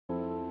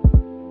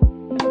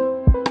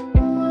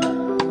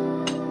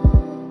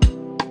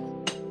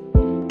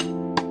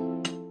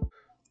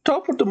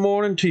Good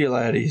morning to you,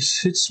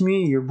 laddies. It's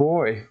me, your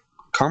boy,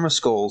 Karma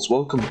Skulls.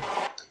 Welcome.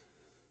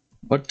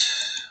 What?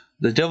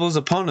 The devil's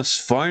upon us.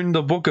 Find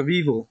the book of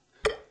evil.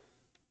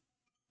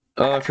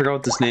 I forgot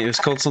what this name. It's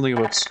called something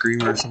about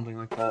Screamer or something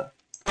like that.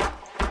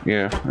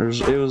 Yeah, it was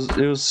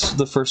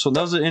the first one.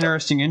 That was an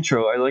interesting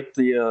intro. I liked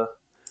the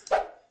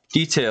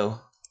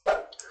detail.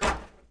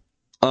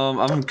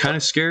 I'm kind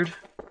of scared.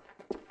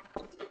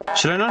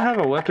 Should I not have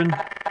a weapon?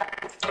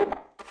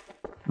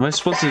 Am I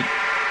supposed to?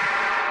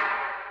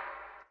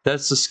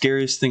 That's the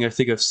scariest thing I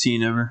think I've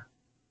seen ever.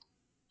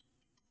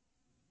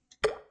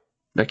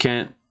 I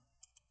can't.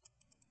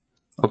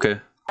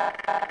 Okay.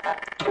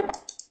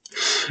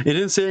 It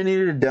didn't say I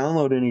needed to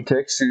download any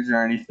textures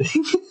or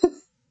anything.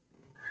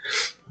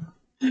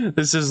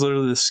 This is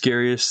literally the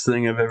scariest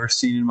thing I've ever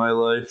seen in my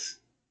life.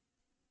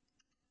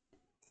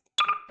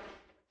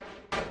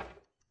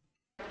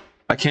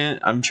 I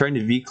can't. I'm trying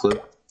to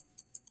V-clip.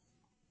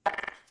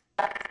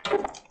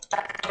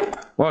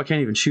 Wow, I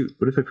can't even shoot.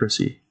 What if I press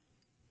E?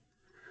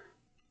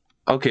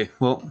 Okay,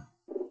 well.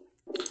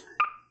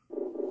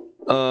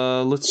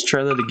 Let's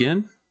try that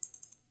again.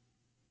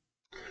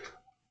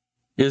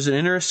 It's an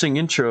interesting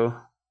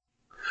intro.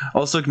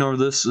 Also ignore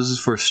this. This is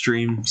for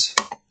streams.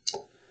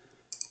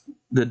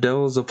 The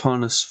devil is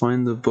upon us.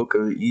 Find the book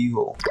of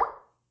evil.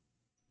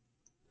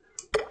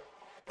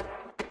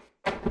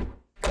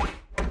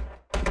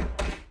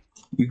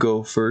 You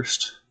go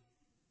first.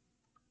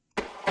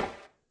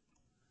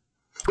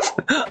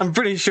 I'm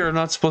pretty sure I'm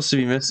not supposed to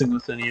be messing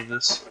with any of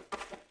this.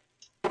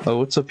 Oh,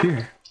 what's up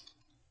here?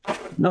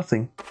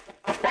 Nothing.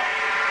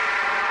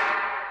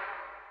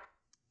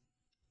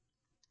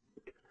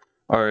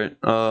 Alright,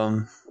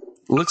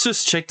 let's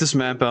just check this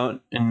map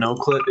out in no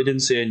clip. It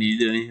didn't say I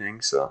needed anything,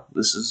 so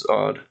this is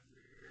odd.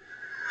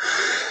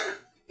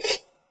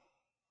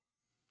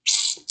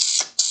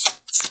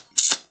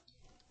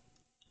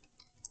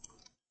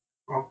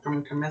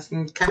 Welcome to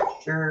Missing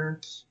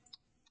Textures.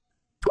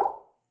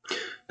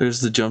 There's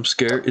the jump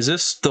scare. Is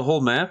this the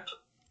whole map?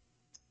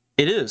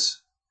 It is.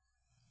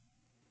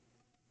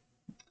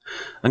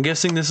 I'm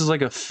guessing this is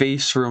like a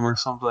face room or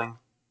something.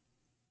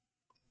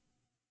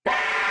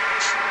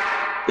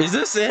 Is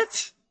this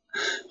it?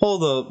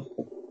 Hold up.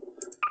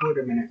 Wait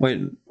a minute.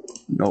 Wait.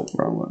 No,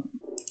 wrong one.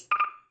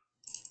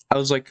 I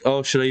was like,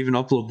 oh, should I even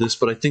upload this?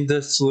 But I think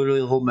that's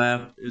literally the whole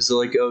map. Is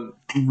like a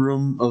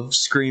room of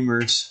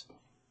screamers.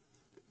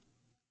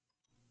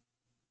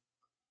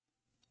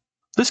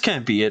 This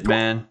can't be it,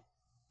 man.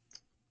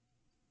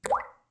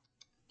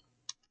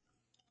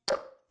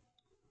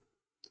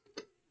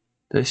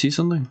 Did I see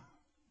something?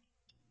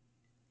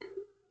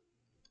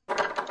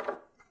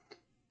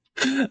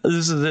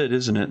 This is it,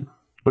 isn't it?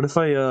 What if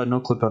I no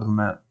clip out of the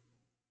map?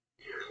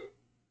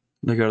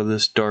 Like out of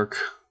this dark.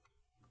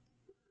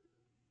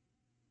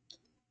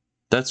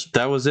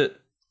 That was it.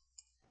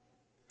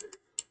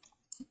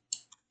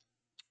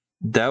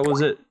 That was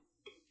it.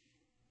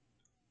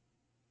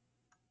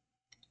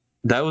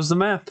 That was the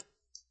map.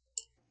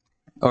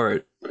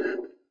 Alright.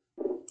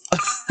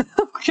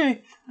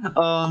 Okay.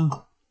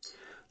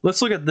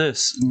 Let's look at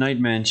this. Night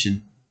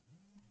Mansion.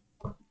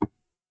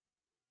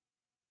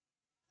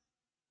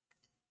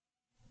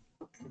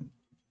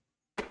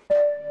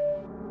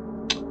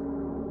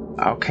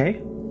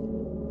 Okay.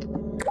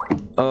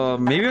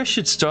 Maybe I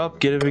should stop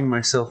giving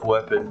myself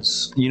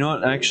weapons. You know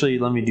what? Actually,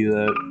 let me do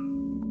that.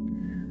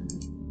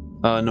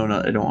 No,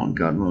 I don't want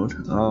God mode.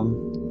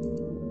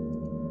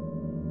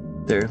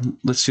 There.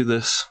 Let's do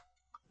this.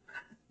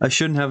 I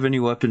shouldn't have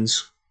any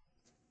weapons.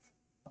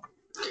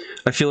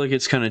 I feel like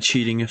it's kind of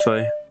cheating if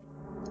I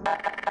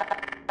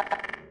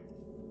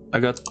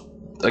got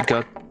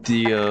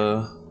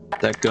the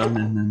that gun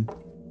and then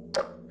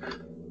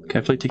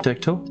can I play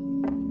tic-tac-toe?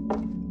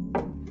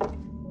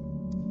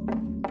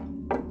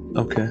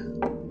 Okay.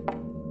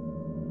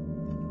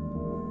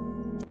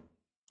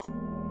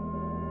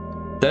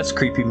 That's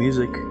creepy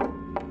music.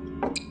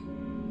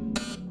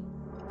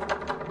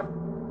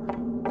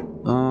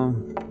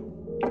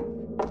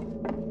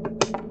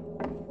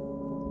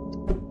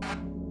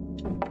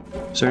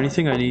 Is there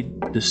anything I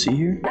need to see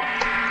here?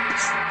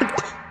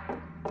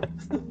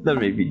 That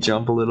made me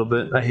jump a little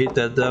bit. I hate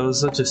that. That was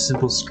such a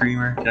simple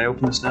screamer. Can I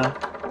open this now?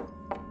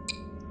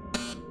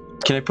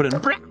 Can I put in?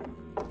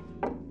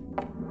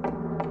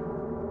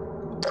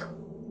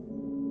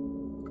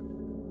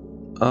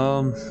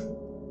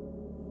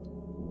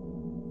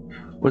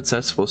 What's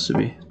that supposed to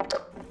be?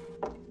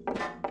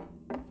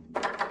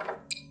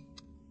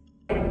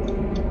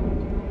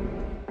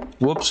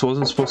 Whoops,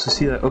 wasn't supposed to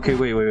see that. Okay,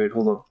 wait,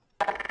 hold on.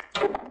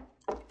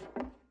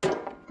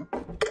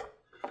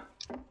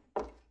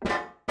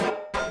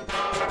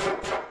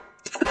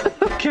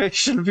 Okay, I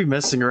shouldn't be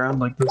messing around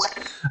like this.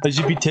 I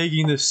should be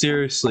taking this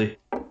seriously.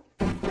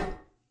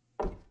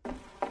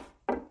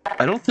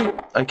 I don't think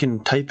I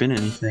can type in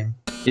anything.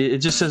 It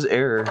just says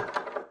error.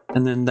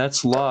 And then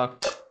that's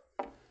locked.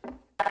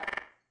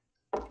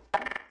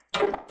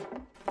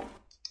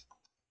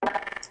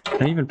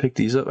 Can I even pick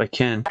these up? I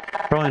can.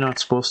 Probably not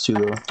supposed to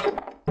though.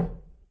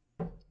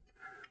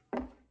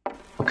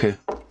 Okay,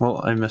 well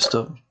I messed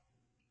up.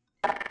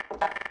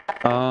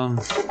 Am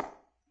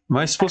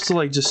I supposed to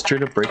like just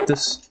straight up break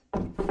this?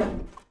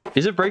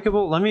 Is it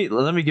breakable? Let me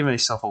give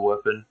myself a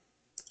weapon.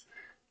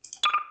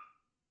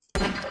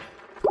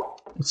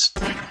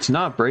 It's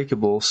not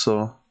breakable,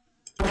 so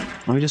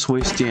let me just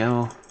waste the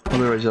ammo.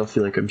 Otherwise I'll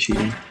feel like I'm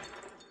cheating.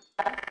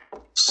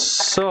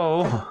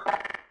 So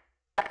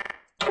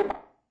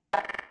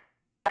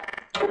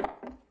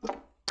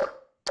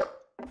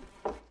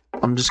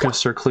I'm just gonna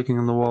start clicking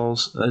on the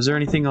walls. Is there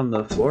anything on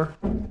the floor?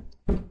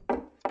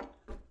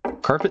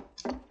 Carpet?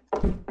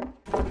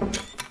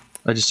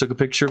 I just took a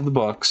picture of the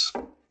box.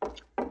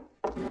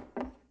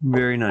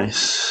 Very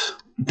nice.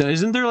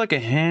 Isn't there like a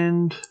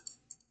hand?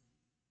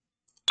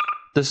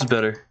 This is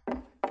better.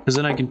 Because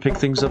then I can pick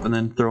things up and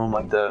then throw them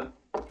like that.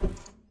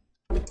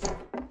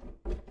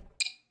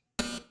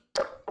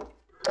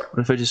 What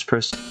if I just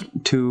press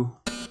 2,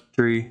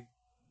 3,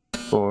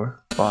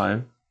 4,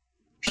 5,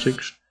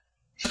 6,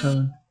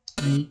 7,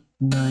 8,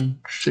 9,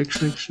 6,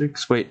 6,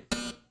 6. Wait.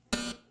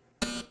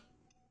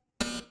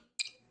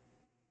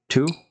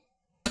 2?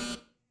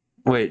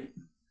 Wait.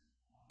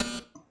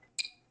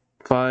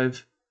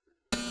 5.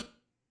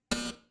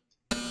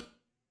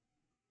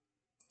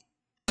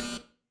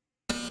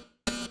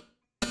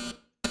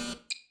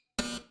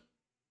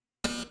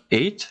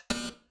 8?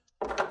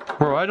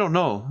 Bro, I don't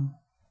know.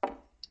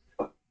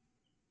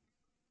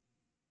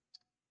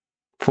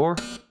 4?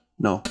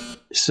 No.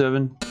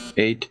 7,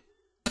 8,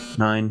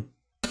 9,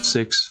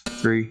 6,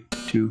 3,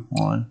 2,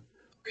 1.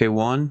 Okay,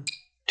 1,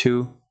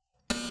 2.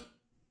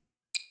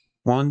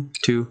 1,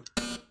 2.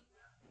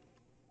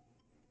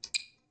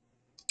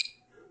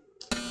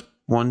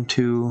 1,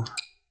 2.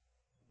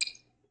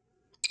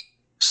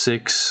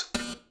 6.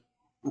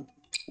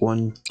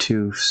 1,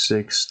 2,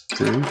 6,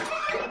 3.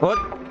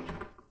 What?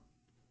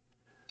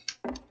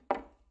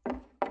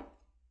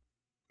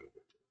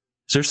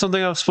 Is there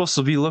something I was supposed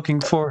to be looking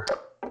for?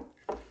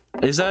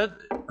 Is that...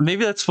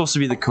 maybe that's supposed to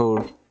be the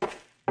code.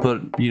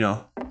 But, you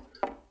know.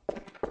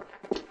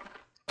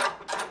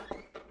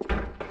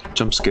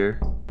 Jump scare.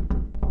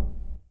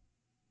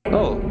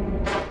 Oh.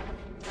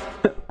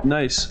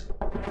 Nice.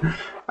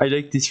 I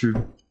like this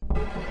room.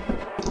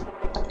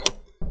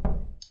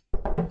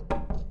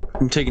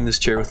 I'm taking this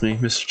chair with me,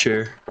 Mr.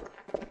 Chair.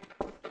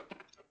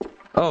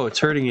 Oh, it's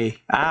hurting me.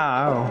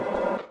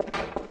 Ow.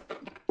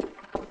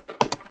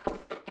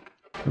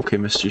 Okay,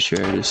 Mr.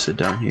 Chair, just sit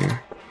down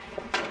here.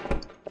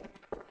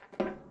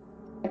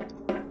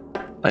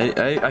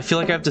 I feel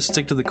like I have to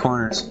stick to the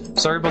corners.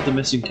 Sorry about the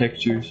missing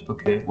textures.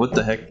 Okay, what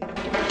the heck?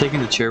 I'm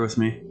taking the chair with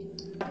me.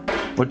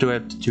 What do I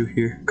have to do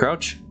here?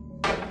 Crouch?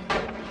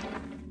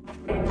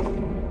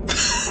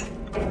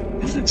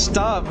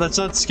 Stop! That's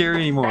not scary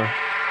anymore.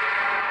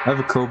 I have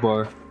a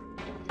crowbar.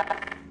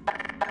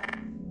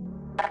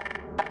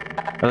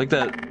 I like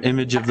that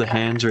image of the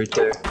hands right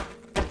there.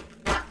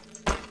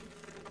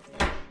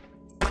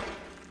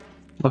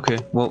 Okay,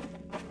 well,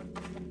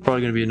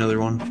 probably gonna be another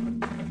one.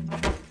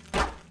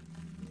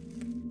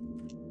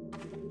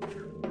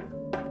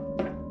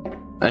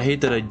 I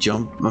hate that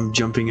I'm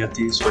jumping at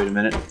these. Wait a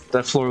minute.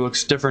 That floor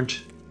looks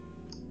different.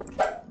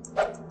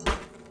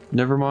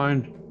 Never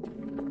mind.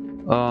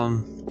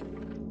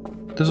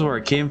 This is where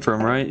I came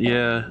from, right?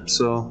 Yeah,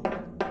 so...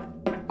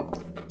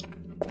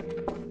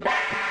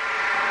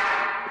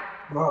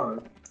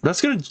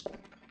 that's gonna...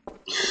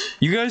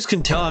 You guys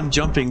can tell I'm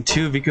jumping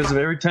too because of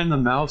every time the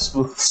mouse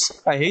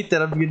moves. I hate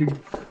that I'm getting...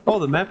 Oh,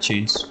 the map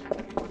changed.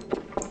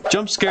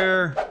 Jump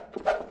scare!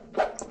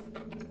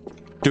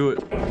 Do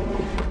it.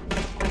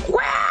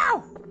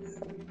 Wow!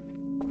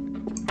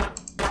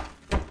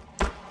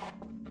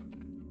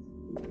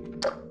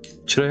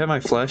 Should I have my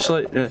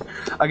flashlight?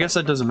 I guess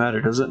that doesn't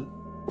matter, does it?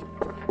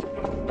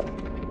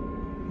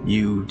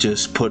 You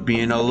just put me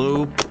in a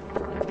loop.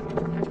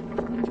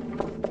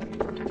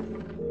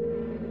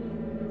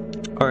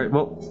 Alright,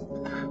 well,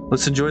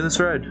 let's enjoy this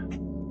ride.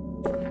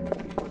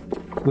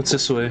 What's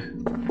this way?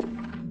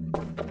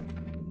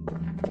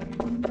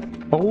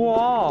 A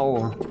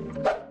wall!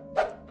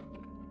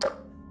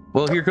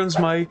 Well, here comes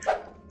my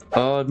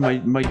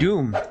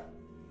doom.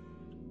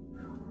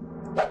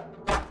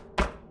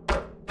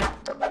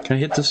 Can I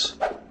hit this?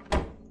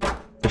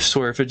 I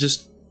swear, if it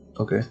just...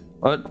 Okay.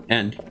 What?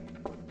 End.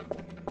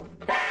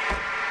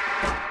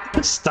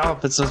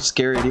 Stop, it's not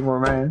scary anymore,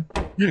 man.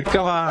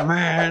 Come on,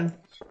 man.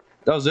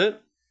 That was it?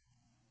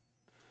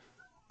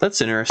 That's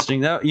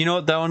interesting. That, you know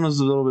what? That one was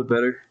a little bit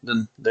better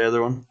than the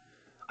other one.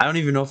 I don't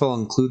even know if I'll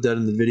include that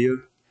in the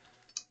video.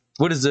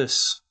 What is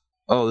this?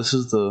 Oh, this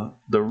is the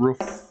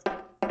roof.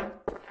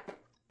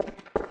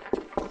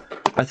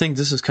 I think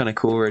this is kind of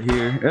cool right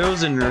here. It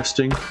was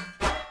interesting.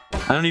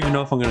 I don't even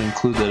know if I'm going to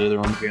include that other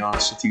one, to be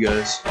honest with you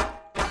guys.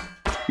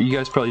 You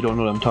guys probably don't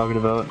know what I'm talking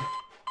about.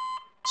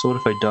 So what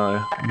if I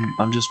die?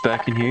 I'm just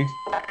back in here.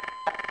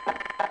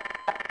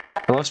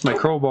 I lost my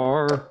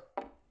crowbar.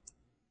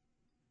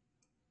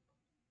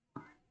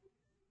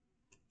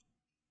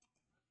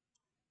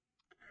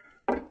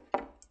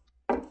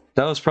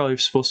 That was probably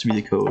supposed to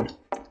be the code.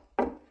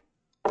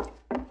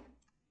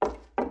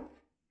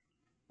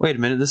 Wait a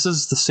minute, this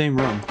is the same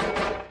room.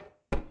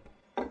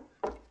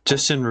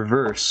 just in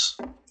reverse.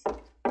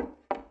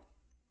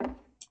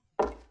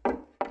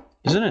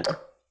 Isn't it?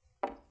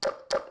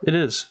 It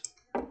is.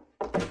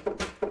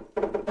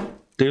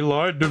 They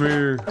lied to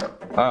me.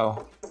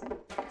 Wow.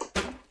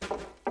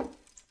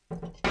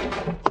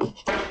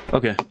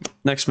 Okay,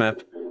 next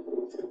map.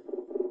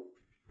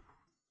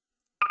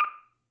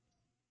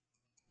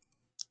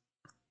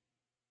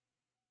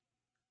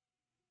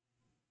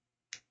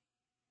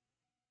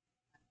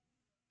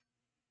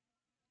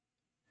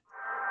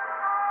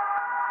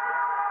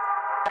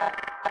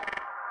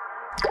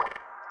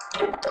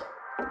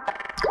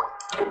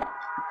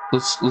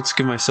 Let's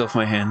give myself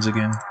my hands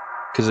again,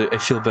 because I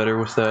feel better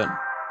with that.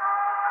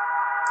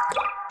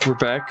 We're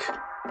back.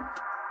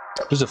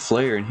 There's a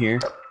flare in here.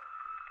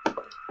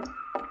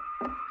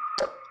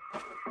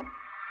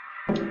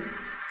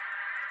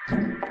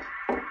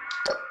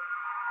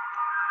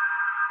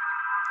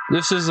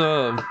 This is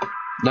a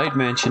Night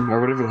Mansion,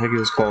 or whatever the heck it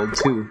was called,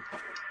 too.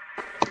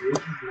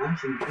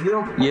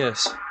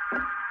 Yes.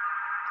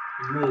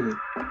 Really?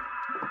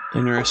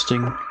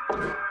 Interesting.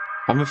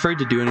 I'm afraid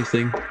to do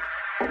anything.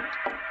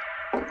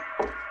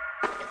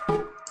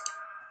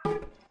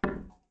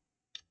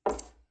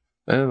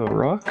 I have a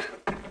rock?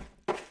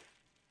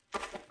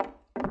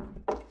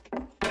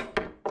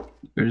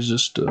 There's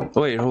just a...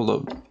 Oh wait, hold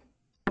up.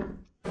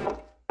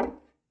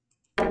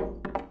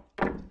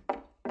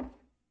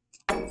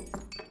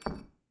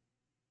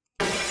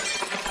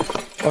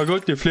 I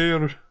got the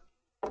flare.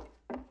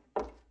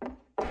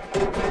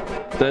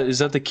 Is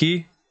that the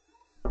key?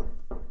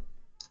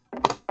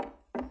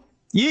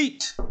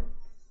 Yeet!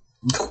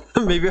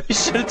 Maybe I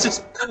should've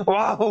just...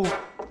 Wow!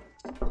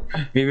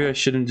 Maybe I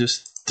shouldn't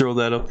just throw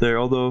that up there,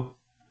 although...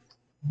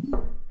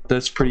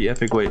 That's pretty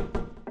epic. Wait.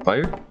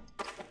 Fire?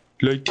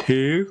 Light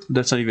hay?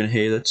 That's not even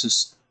hay, that's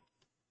just...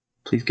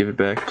 Please give it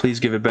back. Please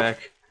give it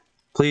back.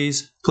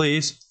 Please.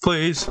 Please.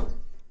 Please.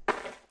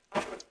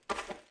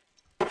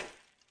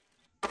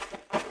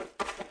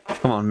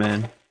 Come on,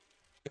 man.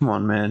 Come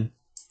on, man.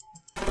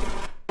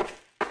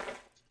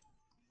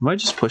 Am I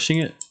just pushing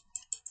it?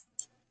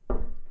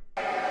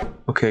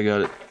 Okay, I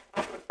got it.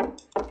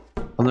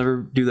 I'll never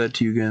do that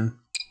to you again.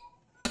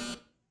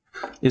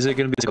 Is it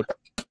gonna be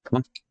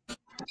 1,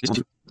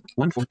 2,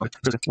 1, 4, 5,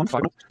 1,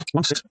 5,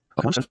 1, 6,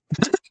 1, 7,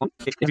 1,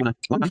 8, 9,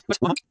 1, 9,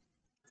 1,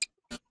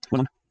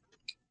 1.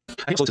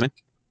 I can slow this, man.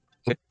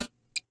 Okay.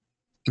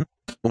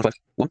 1, 5,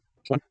 1,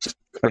 1, 6,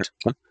 1,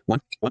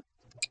 1, 1,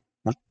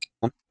 1,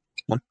 1,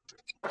 1.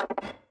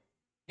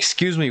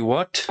 Excuse me,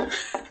 what?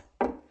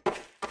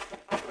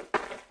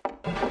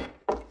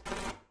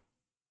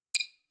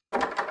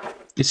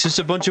 It's just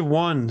a bunch of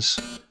ones.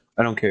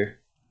 I don't care.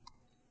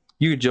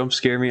 You could jump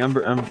scare me. I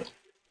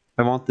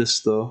want this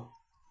though.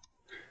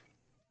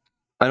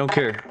 I don't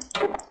care.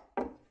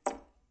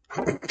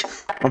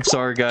 I'm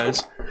sorry,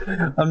 guys.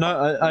 I'm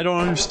not. I don't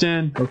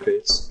understand.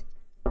 Okay,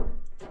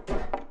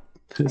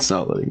 it's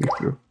not letting me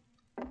through.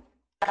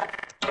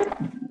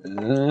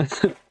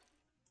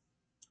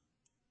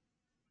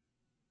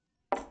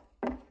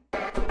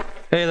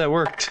 Hey, that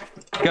worked,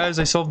 guys.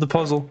 I solved the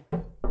puzzle.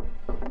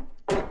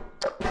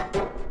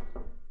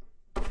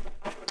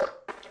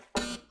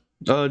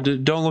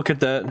 Don't look at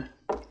that.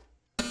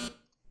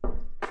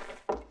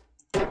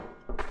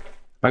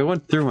 I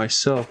went through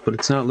myself, but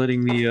it's not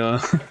letting me,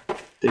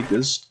 take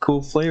this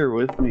cool flare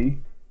with me.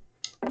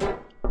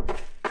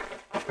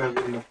 Because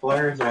in the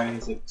flare's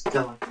eyes, it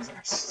still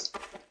exists.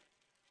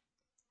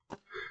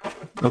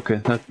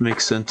 Okay, that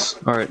makes sense.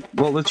 Alright,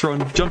 well, let's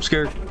run. Jump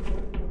scare.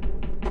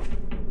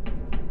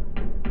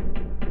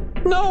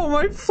 No,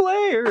 my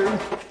flare!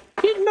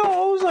 He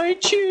knows I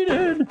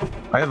cheated!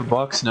 I have a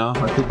box now.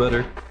 I feel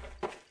better.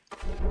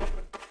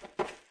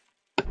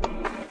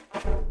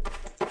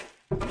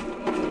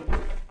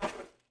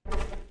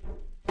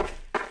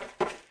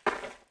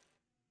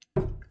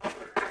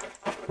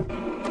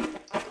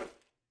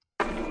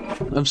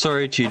 I'm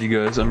sorry I cheated,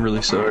 guys. I'm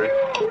really sorry.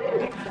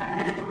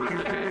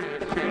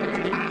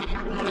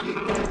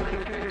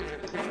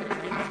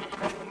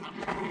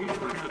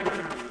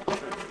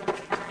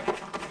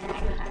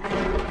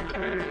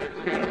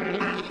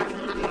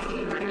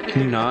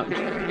 Can you not?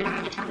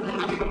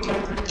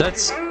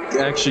 That's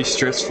actually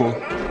stressful.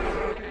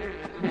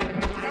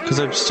 Because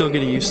I'm still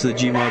getting used to the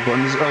Gmod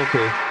buttons.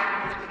 Okay.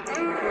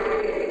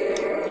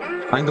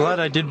 I'm glad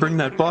I did bring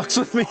that box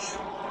with me.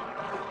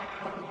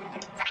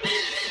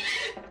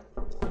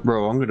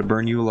 Bro, I'm gonna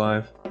burn you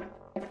alive.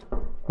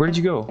 Where did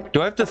you go?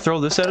 Do I have to throw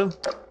this at him?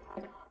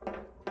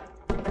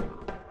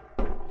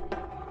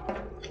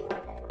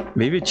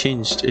 Maybe it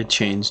changed. It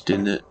changed,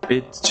 didn't it?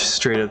 It just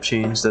straight up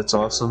changed. That's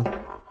awesome.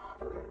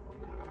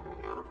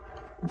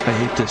 I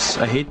hate this.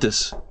 I hate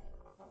this.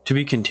 To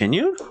be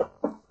continued?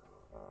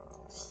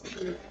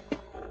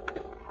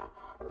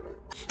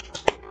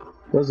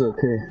 That's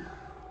okay.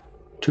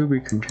 To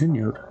be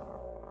continued.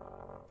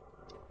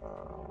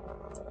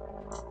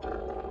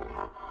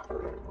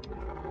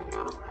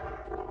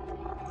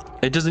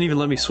 It doesn't even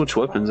let me switch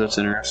weapons. That's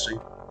interesting.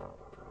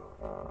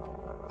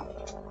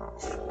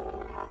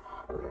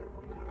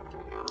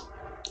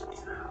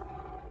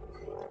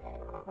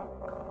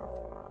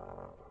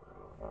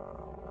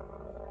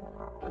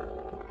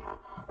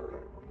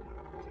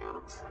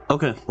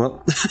 Okay,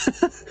 well,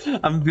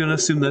 I'm gonna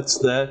assume that's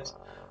that.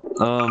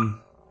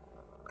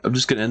 I'm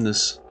just gonna end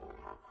this.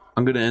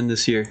 I'm gonna end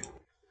this here.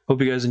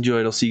 Hope you guys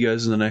enjoyed. I'll see you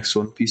guys in the next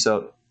one. Peace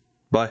out.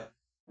 Bye.